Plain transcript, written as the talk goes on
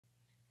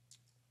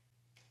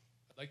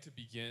like to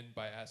begin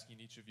by asking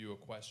each of you a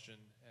question,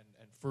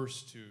 and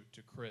first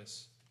to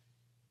Chris.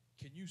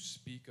 Can you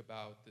speak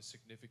about the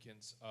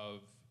significance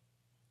of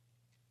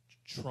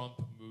Trump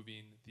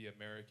moving the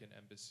American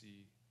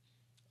embassy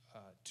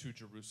to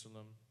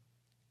Jerusalem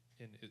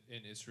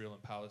in Israel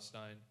and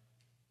Palestine?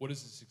 What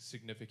is the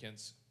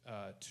significance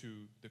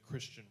to the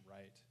Christian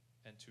right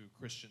and to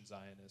Christian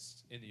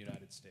Zionists in the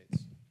United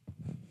States?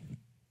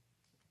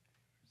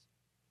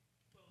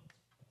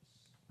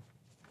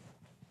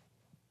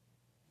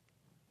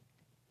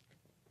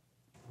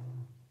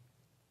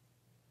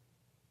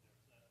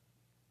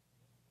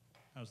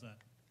 How's that?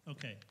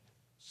 Okay.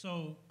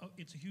 So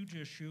it's a huge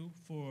issue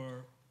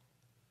for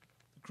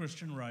the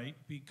Christian right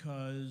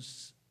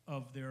because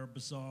of their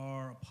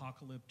bizarre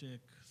apocalyptic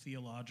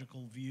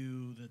theological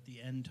view that the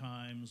end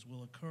times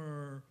will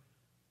occur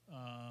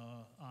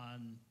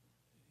on,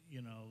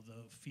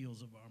 the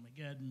fields of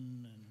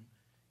Armageddon,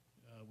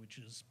 and which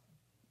is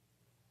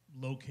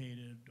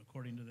located,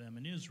 according to them,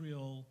 in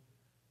Israel.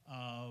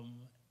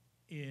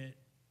 It,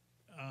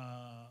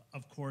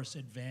 of course,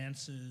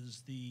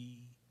 advances the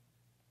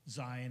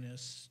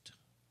Zionist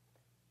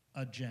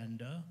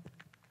agenda,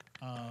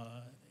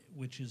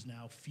 which is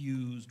now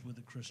fused with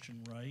the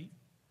Christian right.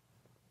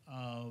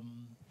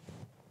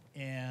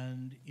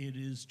 And it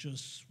is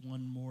just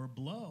one more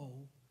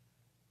blow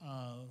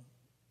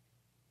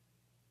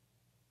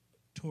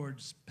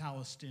towards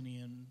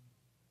Palestinian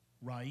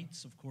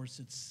rights. Of course,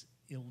 it's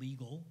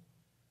illegal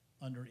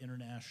under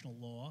international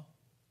law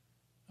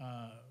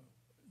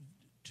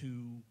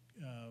to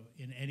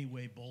in any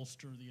way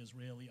bolster the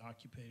Israeli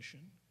occupation.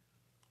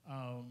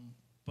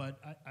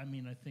 But I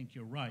think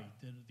you're right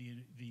that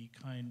the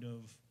kind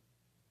of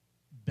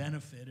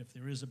benefit, if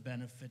there is a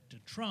benefit to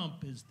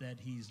Trump, is that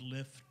he's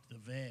lifted the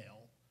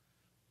veil.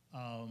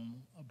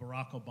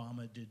 Barack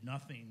Obama did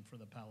nothing for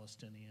the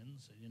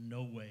Palestinians, in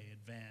no way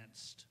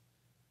advanced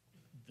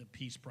the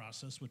peace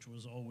process, which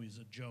was always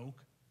a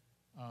joke.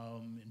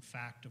 In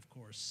fact, of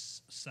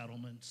course,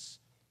 settlements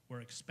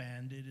were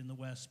expanded in the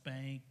West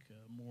Bank.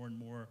 More and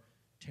more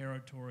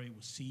territory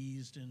was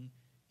seized in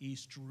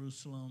East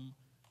Jerusalem.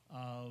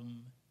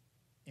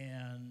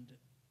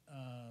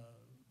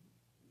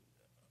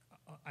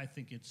 I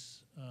think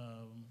it's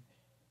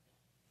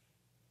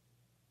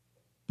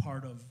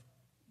part of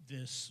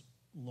this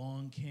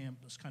long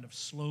camp, this kind of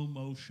slow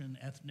motion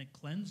ethnic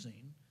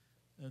cleansing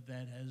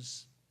that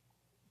has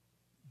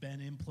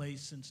been in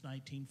place since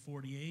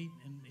 1948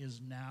 and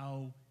is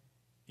now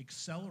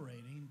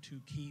accelerating to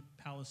keep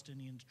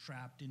Palestinians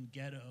trapped in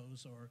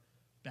ghettos or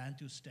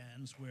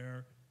Bantustans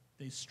where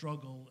they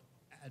struggle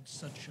at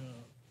such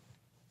a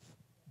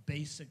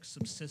basic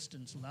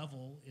subsistence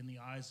level in the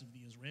eyes of the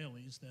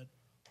Israelis that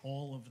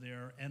all of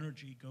their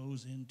energy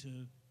goes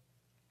into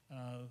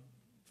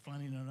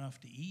finding enough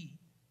to eat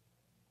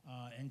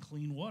and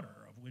clean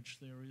water, of which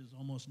there is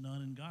almost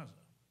none in Gaza.